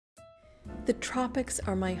The tropics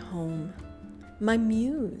are my home, my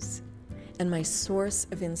muse, and my source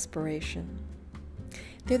of inspiration.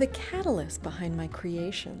 They're the catalyst behind my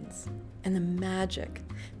creations and the magic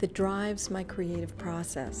that drives my creative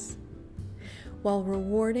process. While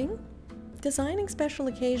rewarding, designing special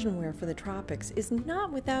occasion wear for the tropics is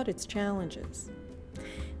not without its challenges.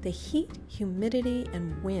 The heat, humidity,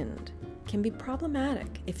 and wind can be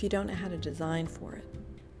problematic if you don't know how to design for it.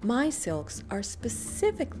 My silks are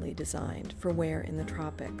specifically designed for wear in the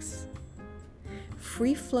tropics.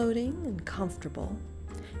 Free-floating and comfortable,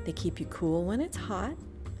 they keep you cool when it's hot,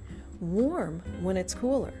 warm when it's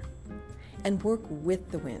cooler, and work with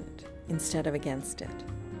the wind instead of against it.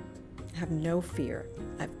 Have no fear,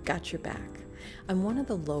 I've got your back. I'm one of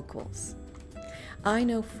the locals. I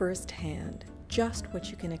know firsthand just what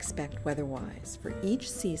you can expect weather-wise for each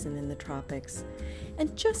season in the tropics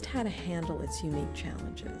and just how to handle its unique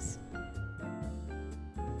challenges.